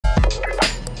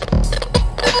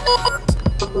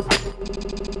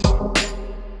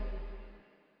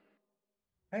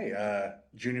Hey,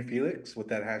 Junior Felix with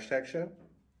that hashtag show.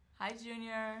 Hi,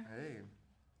 Junior. Hey.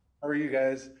 How are you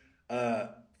guys?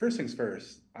 First things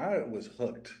first, I was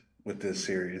hooked with this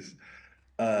series.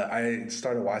 I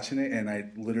started watching it and I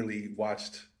literally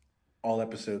watched all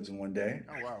episodes in one day.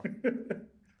 Oh, wow.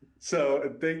 So I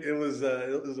think it was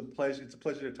a pleasure. It's a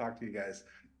pleasure to talk to you guys.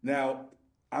 Now,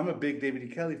 I'm a big David E.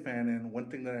 Kelly fan, and one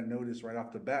thing that I noticed right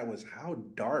off the bat was how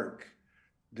dark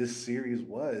this series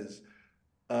was.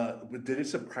 But did it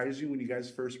surprise you when you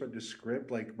guys first read the script,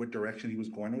 like what direction he was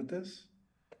going with this?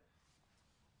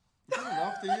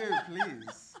 After you,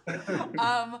 please.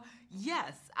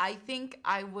 Yes, I think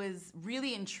I was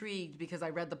really intrigued because I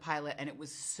read the pilot and it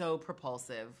was so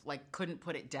propulsive, like couldn't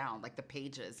put it down, like the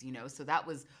pages, so that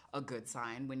was a good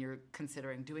sign when you're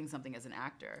considering doing something as an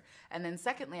actor. And then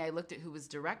secondly, I looked at who was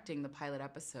directing the pilot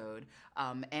episode,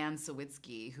 Anne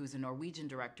Sawitsky, who's a Norwegian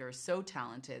director, so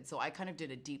talented. So I kind of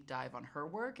did a deep dive on her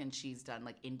work, and she's done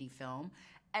like indie film,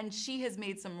 and she has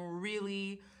made some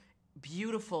really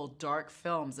beautiful dark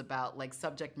films about like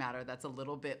subject matter that's a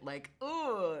little bit like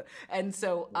ugh. And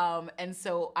so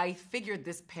I figured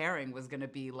this pairing was going to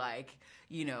be like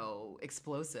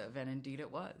explosive, and indeed it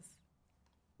was.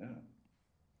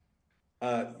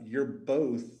 Yeah. You're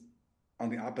both on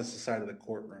the opposite side of the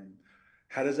courtroom.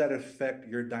 How does that affect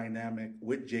your dynamic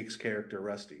with Jake's character,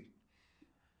 Rusty?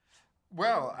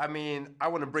 Well, I mean, I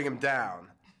want to bring him down.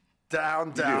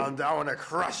 Down. I want to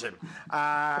crush him.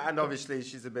 And obviously,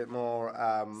 she's a bit more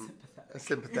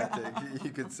sympathetic, you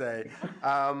could say.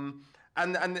 But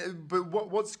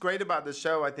what's great about the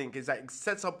show, I think, is that it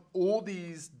sets up all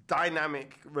these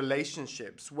dynamic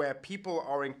relationships where people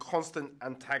are in constant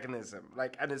antagonism.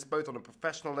 And it's both on a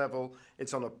professional level,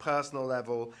 it's on a personal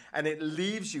level, and it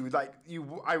leaves you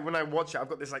when I watch it, I've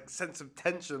got this sense of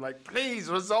tension, please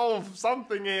resolve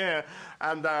something here,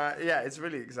 and it's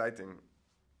really exciting.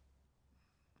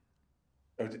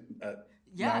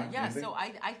 Yeah. So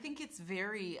I think it's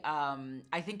very,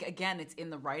 I think, again, it's in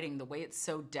the writing, the way it's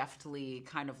so deftly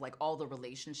kind of like all the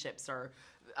relationships are,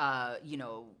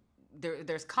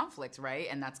 there's conflict, right?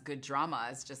 And that's good drama.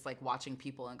 It's just like watching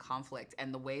people in conflict.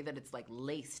 And the way that it's like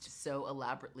laced so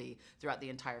elaborately throughout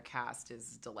the entire cast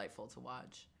is delightful to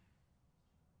watch.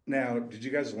 Now, did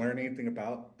you guys learn anything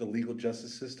about the legal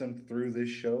justice system through this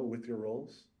show with your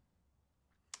roles?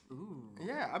 Ooh.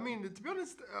 Yeah, I mean, to be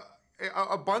honest,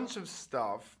 a bunch of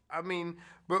stuff. I mean,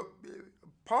 but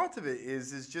part of it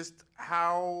is just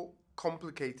how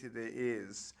complicated it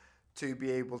is to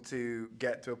be able to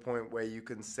get to a point where you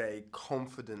can say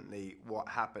confidently what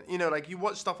happened. You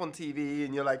watch stuff on TV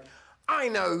and you're like, I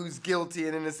know who's guilty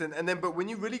and innocent. And then, but when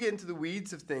you really get into the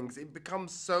weeds of things, it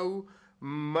becomes so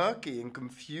murky and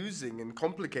confusing and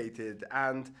complicated.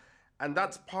 And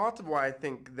that's part of why I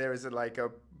think there is a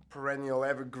perennial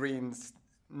evergreen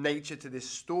nature to this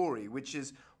story, which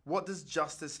is, what does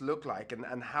justice look like,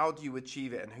 and how do you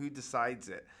achieve it, and who decides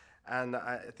it? And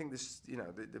I think this,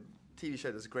 the TV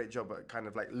show does a great job at kind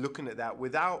of looking at that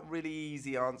without really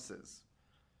easy answers.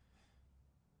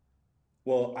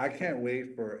 Well, I can't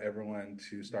wait for everyone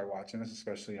to start watching this,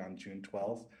 especially on June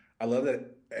 12th. I love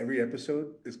that every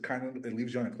episode is it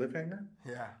leaves you on a cliffhanger.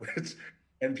 Yeah.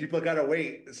 And people gotta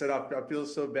wait. I feel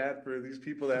so bad for these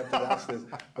people that have to watch this.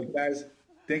 But guys,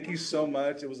 thank you so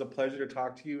much. It was a pleasure to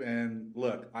talk to you. And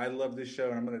look, I love this show,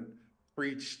 and I'm going to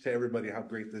preach to everybody how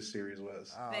great this series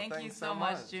was. Thank you so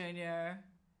much, Junior.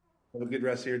 Have a good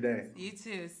rest of your day. You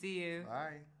too. See you.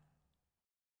 Bye.